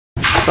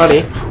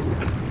Buddy.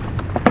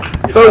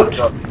 It's how I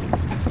got.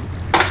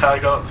 It's how I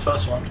got the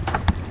first one.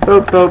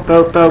 Boop, boop,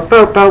 boop, boop,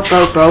 boop, boop,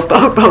 boop,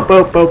 boop, boop,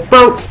 boop, boop,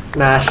 boop.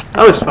 Nash,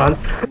 that was fun.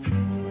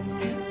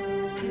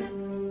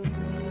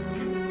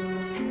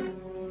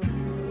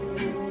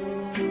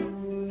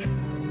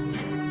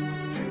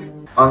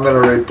 I'm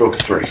gonna read book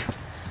 3.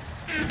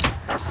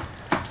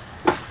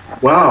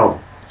 Wow,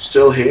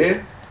 still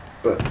here?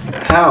 But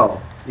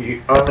how?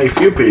 Only a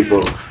few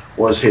people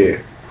was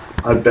here.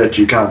 I bet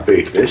you can't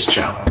beat this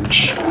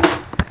challenge.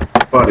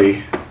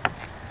 Buddy.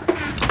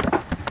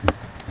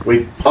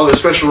 Oh, there's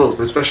special rules,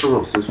 there's special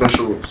rules, there's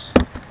special rules.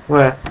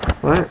 Where?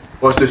 What?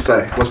 What's this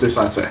say? What's this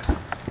sign say?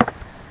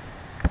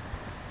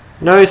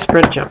 No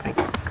sprint jumping.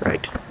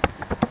 Great.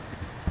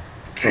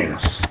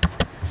 Penis.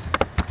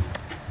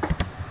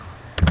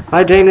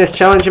 I deem this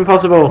challenge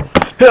impossible.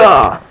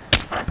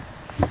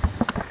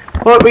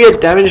 What? We get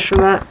damaged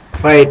from that?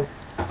 Wait.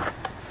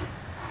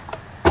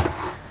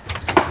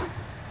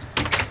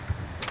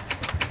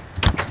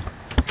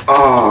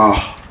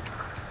 Ah.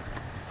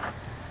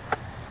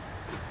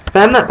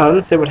 Spam that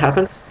button, see what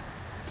happens.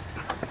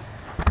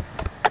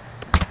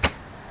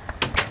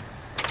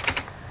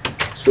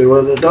 See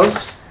what it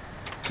does?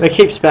 They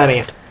keep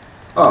spamming it.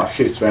 Oh,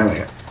 keep spamming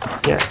it.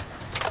 Yeah.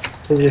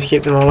 Does it just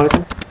keep them all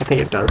open? I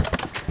think it does.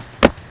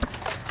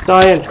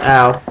 Science,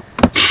 ow.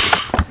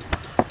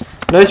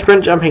 No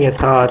sprint jumping is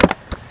hard.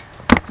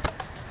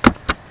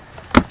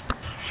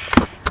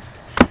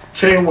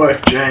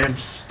 Teamwork,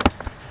 James.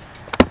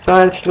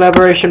 Science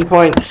collaboration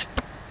points.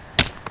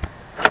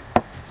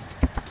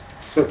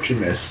 Except you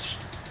miss.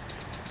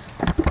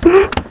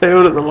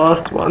 Failed at the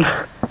last one.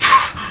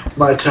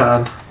 My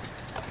turn.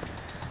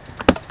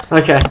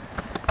 Okay.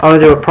 I'll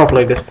do it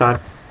properly this time.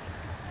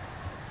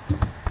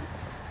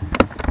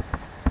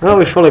 Well,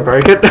 we fully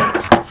broke it.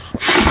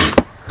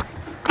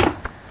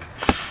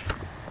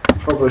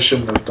 Probably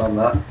shouldn't have done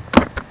that.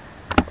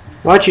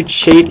 Why'd you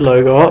cheat,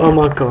 Logo? Oh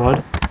my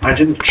god. I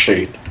didn't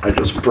cheat, I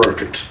just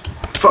broke it.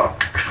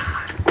 Fuck.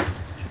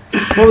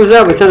 What was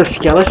that? Was that a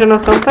skeleton or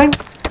something?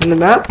 In the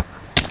map?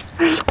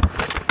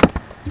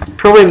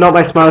 Probably not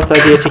my smartest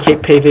idea to keep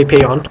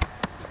PvP on.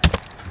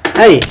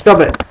 Hey, stop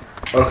it.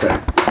 Okay.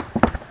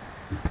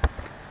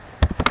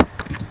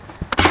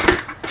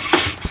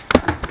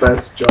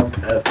 Best jump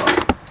ever.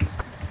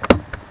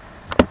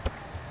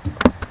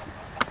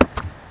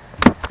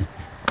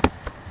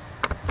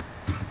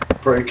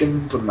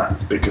 Breaking the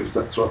map, because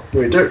that's what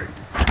we do.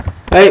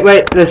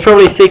 Wait, there's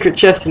probably a secret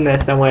chest in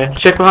there somewhere.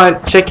 Check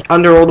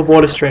under all the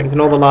water streams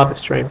and all the lava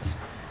streams.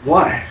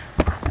 Why?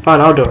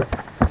 Fine, I'll do it.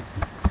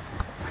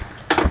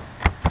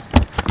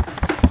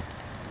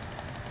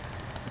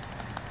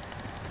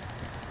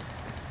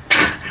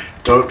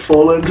 Don't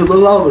fall into the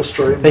lava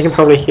streams. They can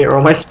probably hear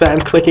all my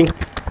spam clicking.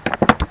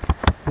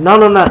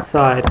 None on that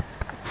side.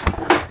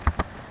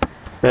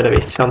 Better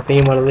be something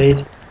in one of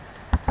these.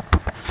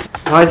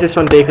 Why is this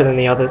one deeper than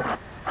the others?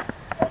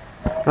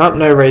 Oh,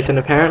 no reason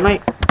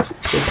apparently.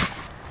 Just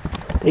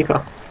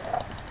deeper.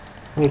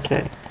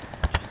 Okay.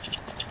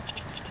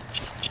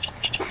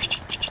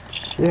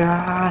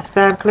 Yeah,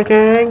 spam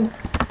clicking!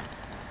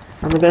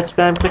 I'm the best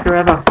spam clicker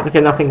ever.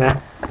 Okay, nothing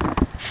there.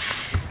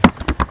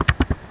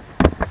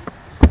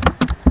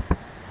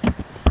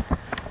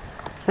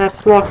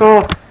 Caps lock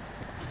off!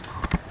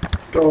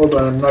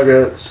 Golden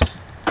nuggets.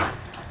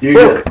 You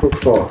Book. get book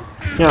 4.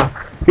 Yeah.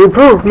 You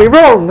proved me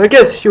wrong! I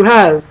guess you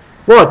have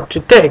what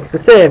it takes to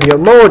save your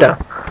motor.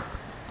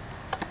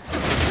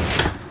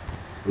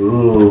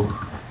 Ooh.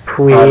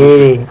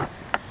 Pretty.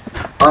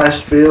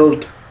 Ice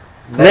field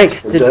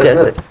next to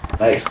desert.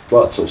 Makes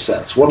lots of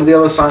sense. What do the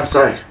other signs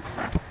say?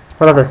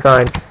 What other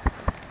sign?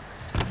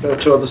 There are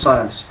 2 other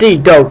signs.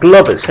 D-Dog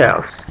Lover's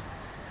house.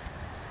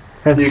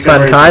 Have You can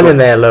fun read time the in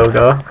there,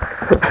 Logo.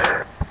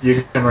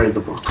 You can read the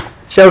book.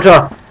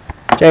 Shelter!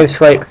 James,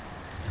 sleep.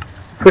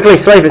 Quickly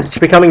sleep, it's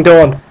becoming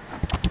dawn.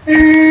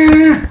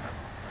 Okay.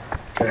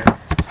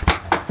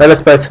 Let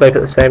us both sleep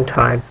at the same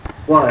time.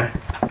 Why?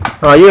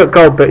 Oh, you got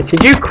gold boots.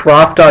 Did you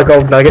craft our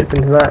gold nuggets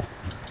into that?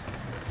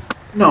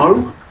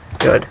 No.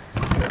 Good.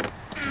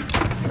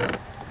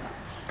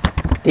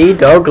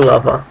 D-Dog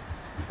Lover.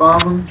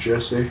 Barman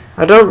Jesse.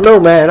 I don't know,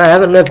 man. I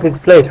haven't left this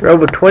place for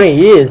over 20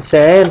 years,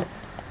 Sand.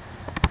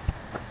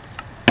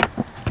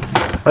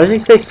 Why does he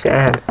say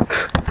sand?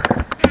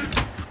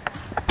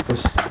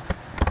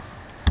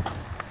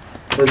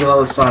 There's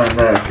another sign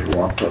there if you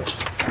want it.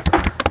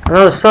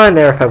 Another sign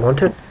there if I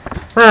want it.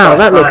 Wow,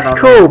 that sign looks on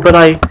cool, but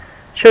I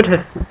should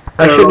move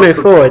lots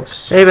of forward.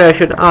 books. Maybe I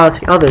should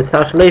ask others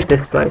how to leave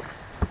this place.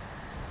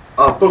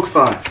 Oh, book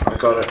 5. I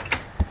got it.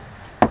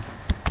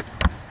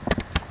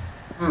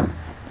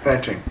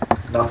 Painting.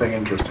 Nothing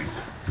interesting.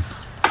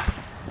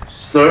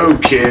 So,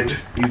 kid,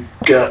 you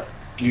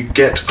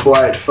get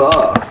quite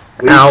far.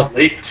 We Ow.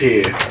 slept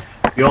here.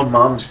 Your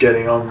mum's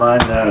getting on my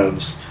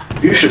nerves.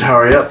 You should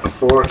hurry up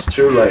before it's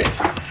too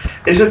late.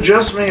 Is it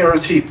just me, or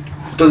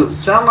does it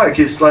sound like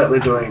he's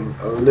slightly doing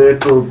a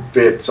little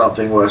bit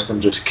something worse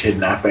than just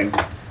kidnapping?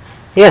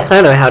 Yes,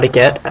 I know how to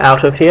get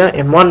out of here.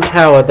 In one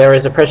tower there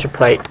is a pressure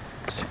plate.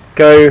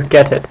 Go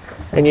get it.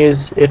 and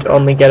use it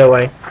on the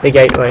gateway.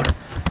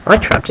 I'm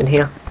trapped in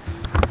here.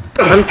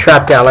 I'm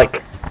trapped,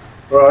 Alec.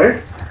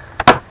 Right?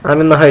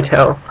 I'm in the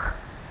hotel.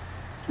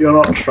 You're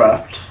not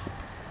trapped.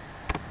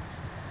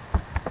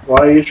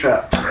 Why are you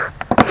trapped?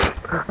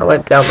 I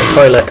went down the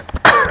toilet.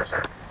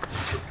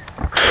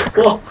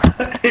 Well,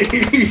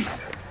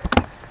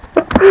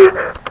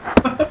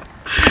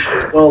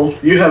 well,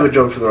 you have a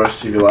job for the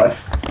rest of your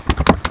life.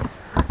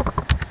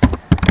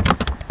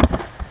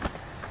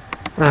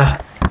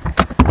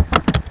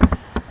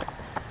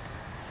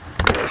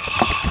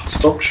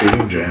 Stop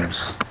cheating,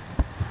 James.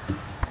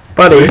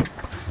 Buddy,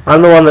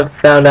 I'm the one that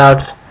found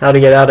out how to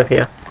get out of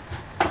here.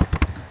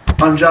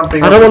 I'm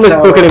jumping. I don't want this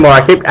book anymore.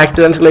 I keep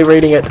accidentally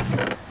reading it.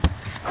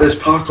 There's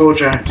parkour,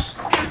 James.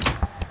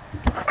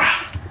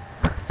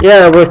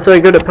 Yeah, we're so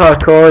good at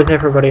parkour, as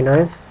everybody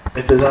knows.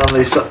 If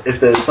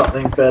there's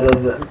something better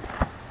than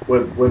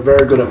we're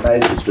very good at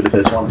mazes, but if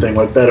there's one thing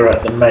we're better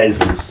at than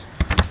mazes,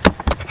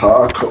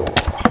 parkour.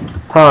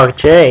 Park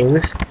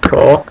James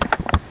Core.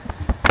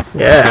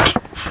 Yeah.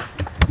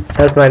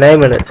 Has my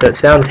name in it, so it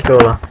sounds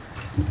cooler.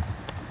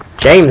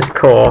 James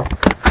Core.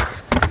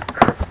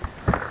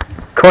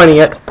 Coining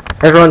it.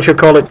 Everyone should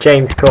call it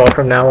James Core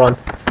from now on.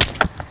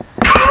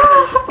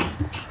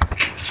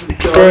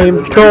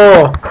 James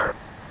Core.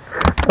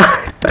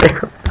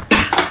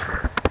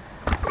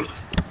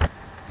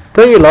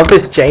 Don't you love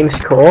this James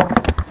Core?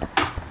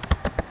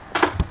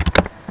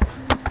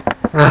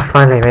 Ah,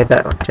 finally made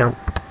that jump.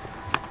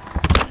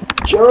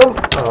 Jump!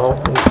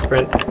 Oh, and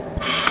sprint.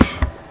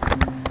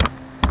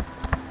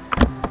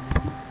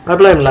 I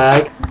blame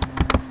lag.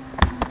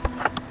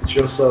 It's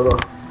your server.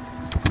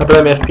 I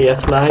blame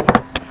FPS lag.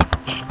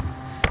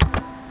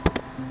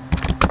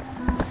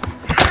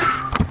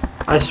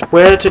 I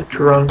swear to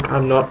drunk,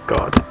 I'm not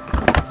God.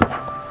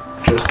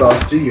 Just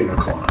ask the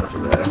unicorn over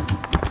there.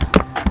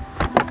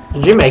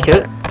 Did you make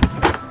it?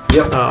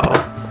 Yep. Oh.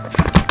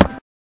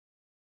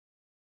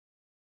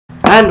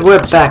 And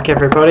we're back,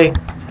 everybody.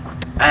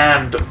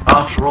 And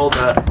after all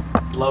that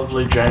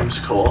lovely James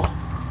Core,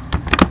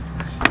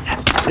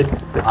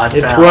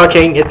 It's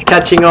working. It's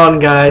catching on,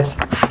 guys.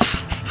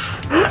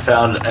 I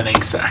found an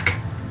ink sac.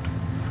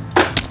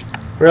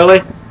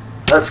 Really?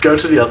 Let's go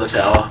to the other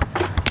tower.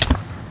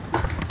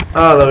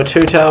 Oh, there were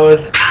 2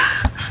 towers.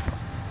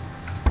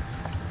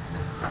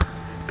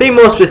 Be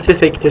more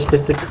specific, just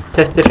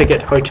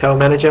testificate hotel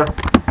manager,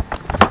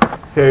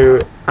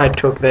 who I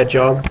took their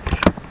job.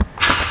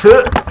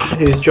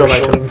 Whose job I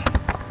took.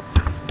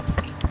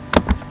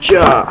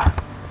 Ja.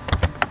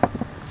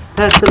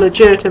 That's the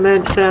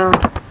legitimate sound.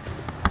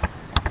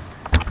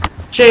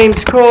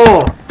 James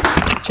Core.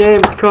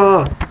 James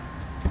Core.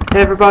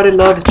 Everybody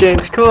loves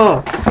James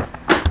Core.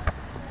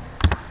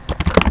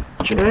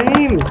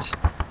 James.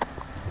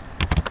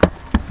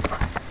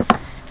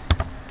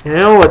 You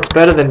know what's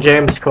better than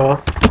James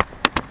Core?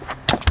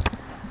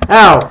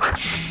 Ow!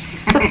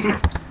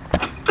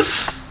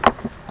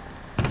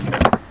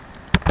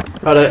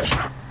 Got it.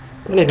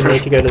 Don't even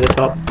need to go to the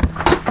top.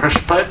 Pressure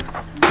plate?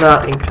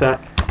 Nah, ink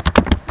sac.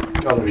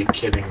 Gotta be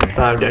kidding me.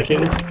 I'm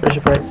joking.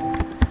 Pressure plate.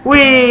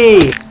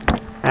 Whee!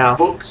 Ow.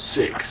 Book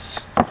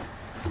 6.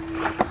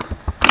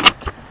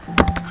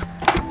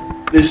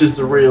 This is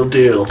the real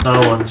deal. No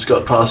one's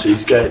got past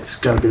these gates. It's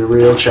gonna be a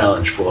real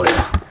challenge for you.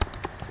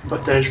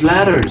 But there's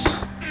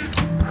ladders.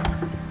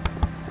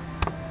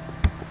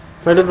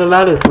 Where do the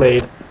ladders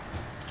lead?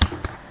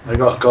 I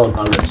got gold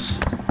nuggets.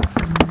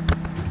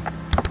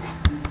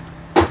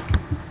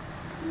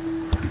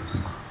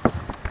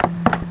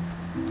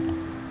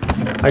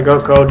 I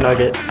got gold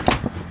nugget.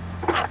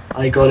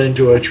 I got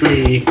into a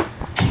tree.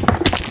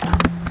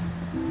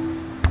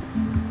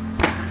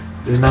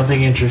 There's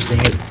nothing interesting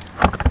at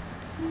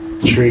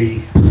the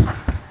tree.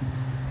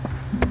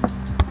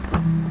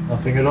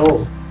 Nothing at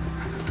all.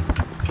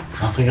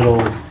 Nothing at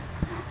all.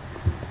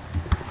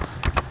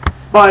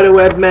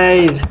 Spiderweb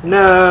maze!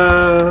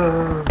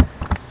 No!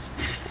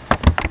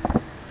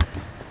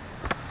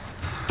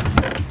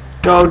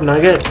 Gold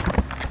nugget.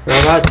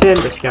 Robots in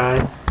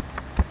disguise.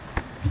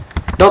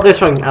 Not this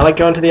one, Alec,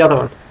 go into the other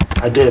one.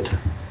 I did.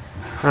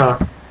 Oh.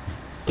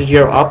 Did you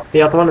go up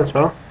the other one as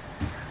well?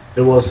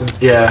 There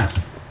wasn't, yeah.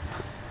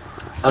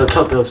 At the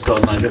top there was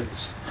gold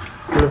nuggets.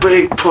 The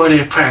big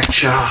pretty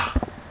picture.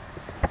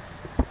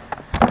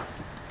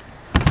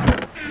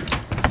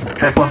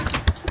 Okay, come on.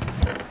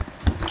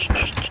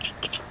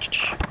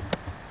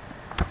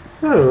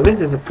 Oh, this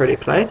is a pretty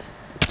place.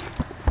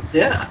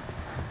 Yeah.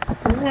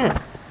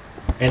 Yeah.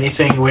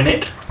 Anything win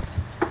it?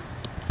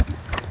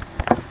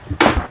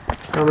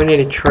 Oh, we need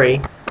a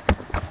tree.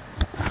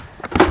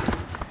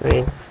 I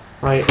mean,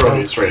 right. For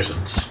obvious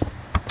reasons.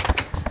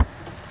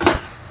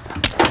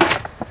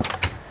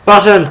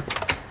 Button!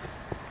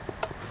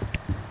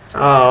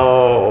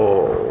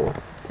 Oh,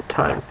 it's a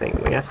time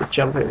thing. We have to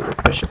jump over the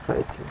pressure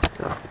plates and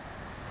stuff.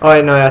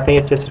 Oh, no, I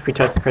think it's just if we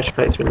touch the pressure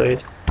plates we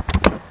lose.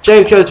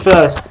 James goes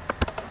first!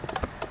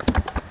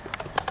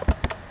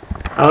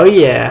 Oh,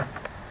 yeah.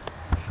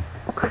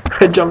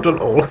 I jumped on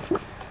all of them.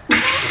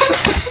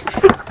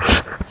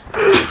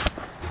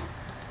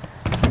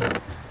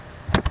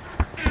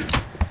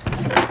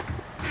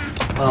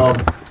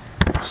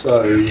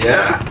 So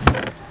yeah.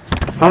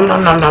 Nom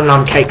nom nom nom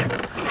nom cake.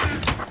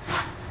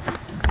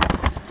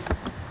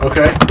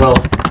 Okay, well.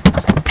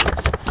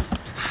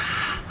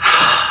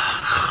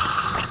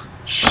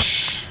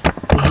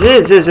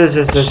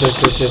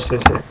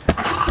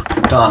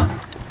 Done.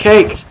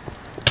 Cake.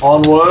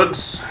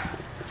 Onwards.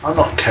 I'm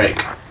not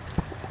cake.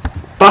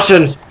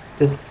 Button.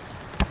 Just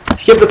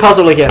skip the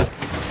puzzle again.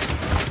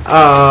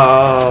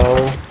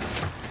 Oh.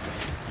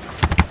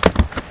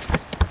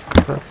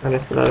 I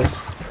missed those.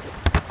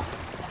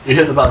 You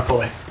hit the button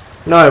for me.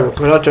 No,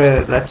 we're not doing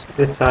it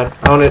this time.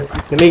 I want it.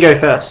 Let me go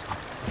first.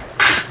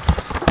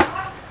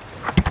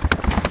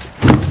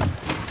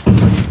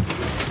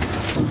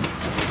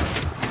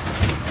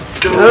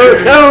 Go,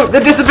 No,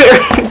 they're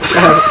disappearing.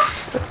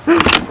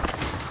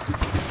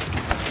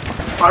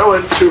 I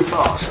went too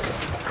fast.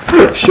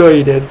 Sure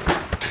you did.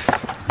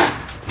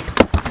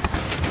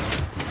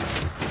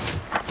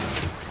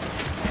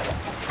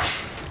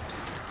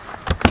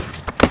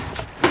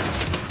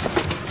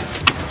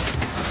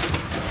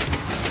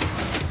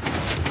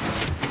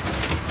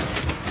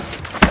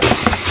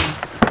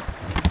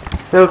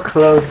 So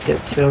close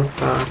yet so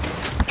far.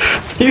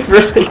 You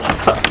really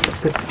suck.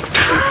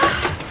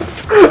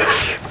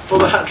 For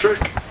the hat trick.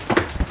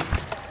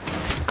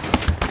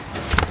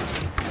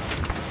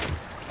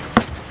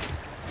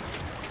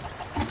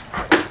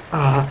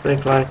 Ah, so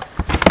close.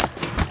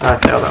 I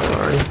failed that one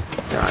already.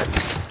 Right.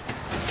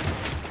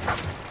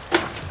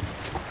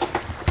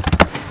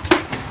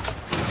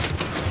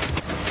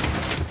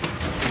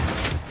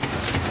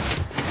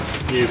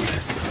 You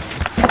missed it.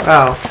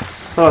 Wow.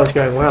 Thought it was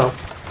going well.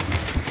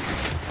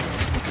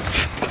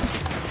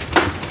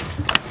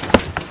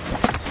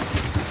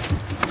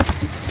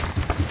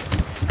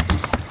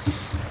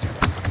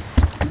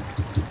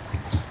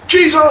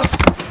 Jesus!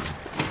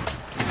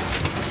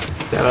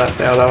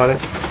 Failed that one.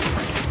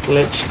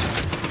 Glitched.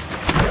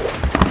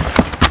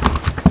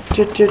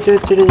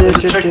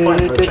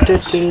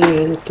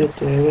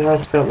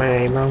 I spelled my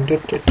name wrong.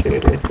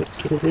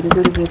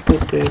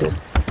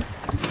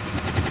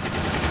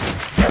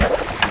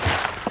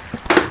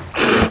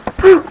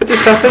 What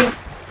just happened?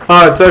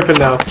 Oh, it's open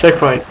now.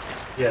 Checkpoint.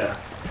 Yeah.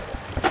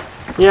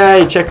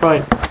 Yay,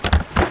 checkpoint.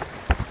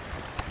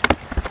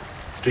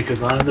 It's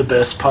because I'm the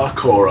best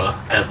parkourer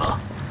ever.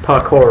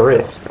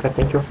 Parkourist. I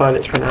think you'll find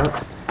it's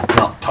pronounced.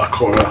 Not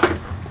parkourer.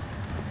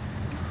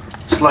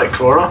 It's like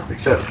Cora,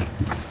 except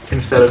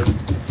instead of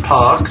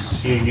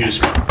parks, you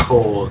use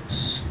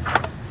chords.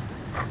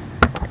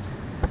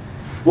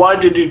 Why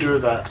did you do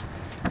that?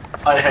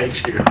 I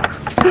hate you.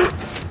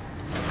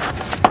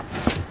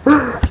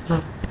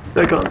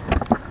 They're gone.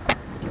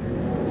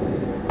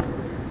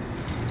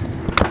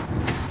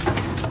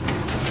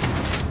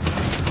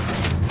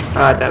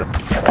 Ah, damn it.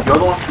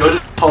 You're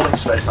just holding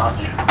space, aren't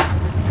you?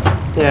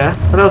 Yeah,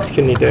 what else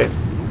can you do?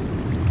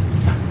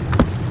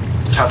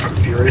 Tap it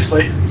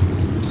furiously.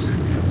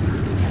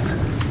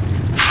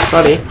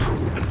 Buddy.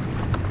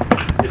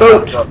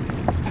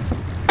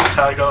 It's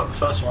how I got the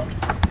first one.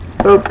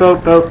 Boat,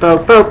 boat, boat,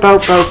 boat, boat,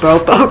 boat, boat,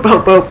 boat, boat,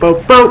 boat, boat,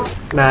 boat,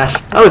 boat. Mash.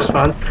 That was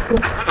fun.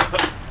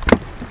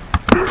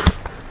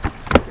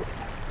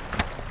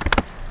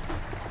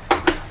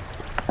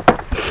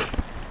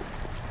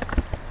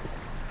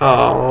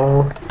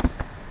 Oh,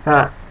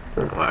 that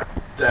didn't work.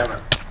 Damn it.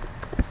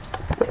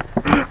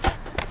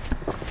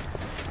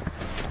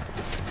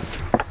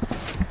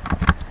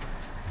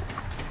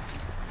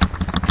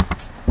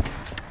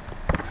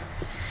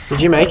 Did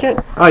you make it?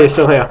 Oh, you're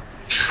still here.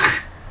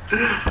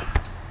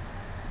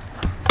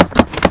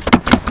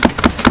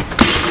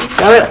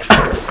 Damn it!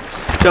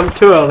 Jumped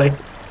too early.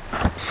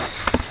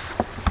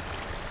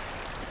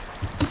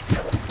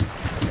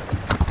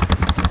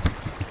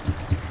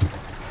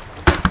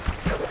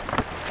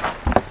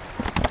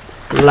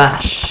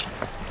 Slash.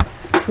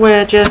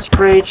 We're just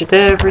great at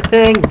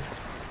everything.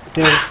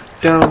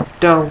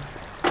 Don't.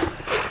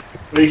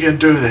 We can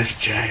do this,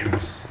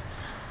 James.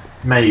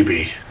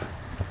 Maybe.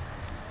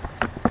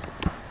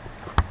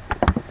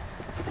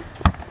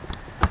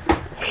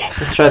 Okay,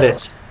 let's try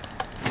this.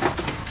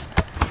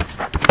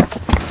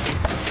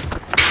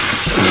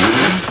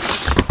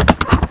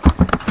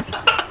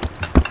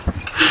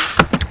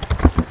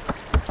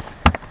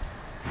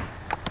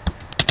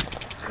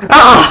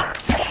 Ah!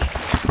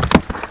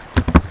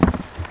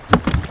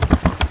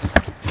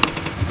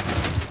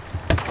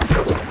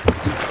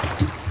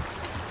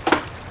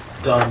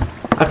 Done.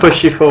 I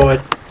pushed you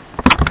forward.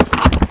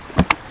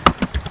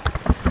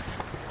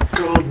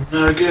 Gold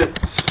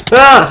nuggets.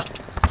 Ah!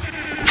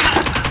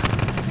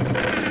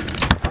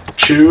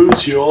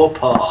 Choose your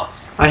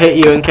path. I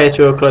hit you in case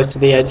we were close to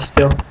the edge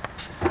still.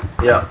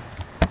 Yeah.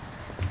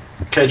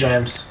 Okay,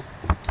 James.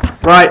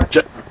 Right.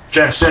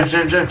 James,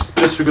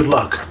 just for good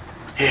luck.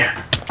 Here.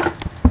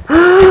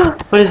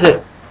 What is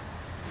it?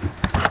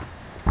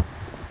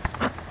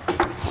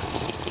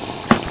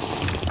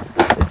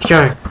 Let's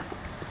go.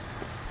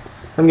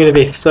 I'm gonna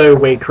be so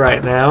weak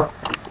right now.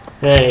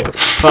 Hey,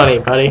 funny,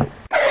 buddy.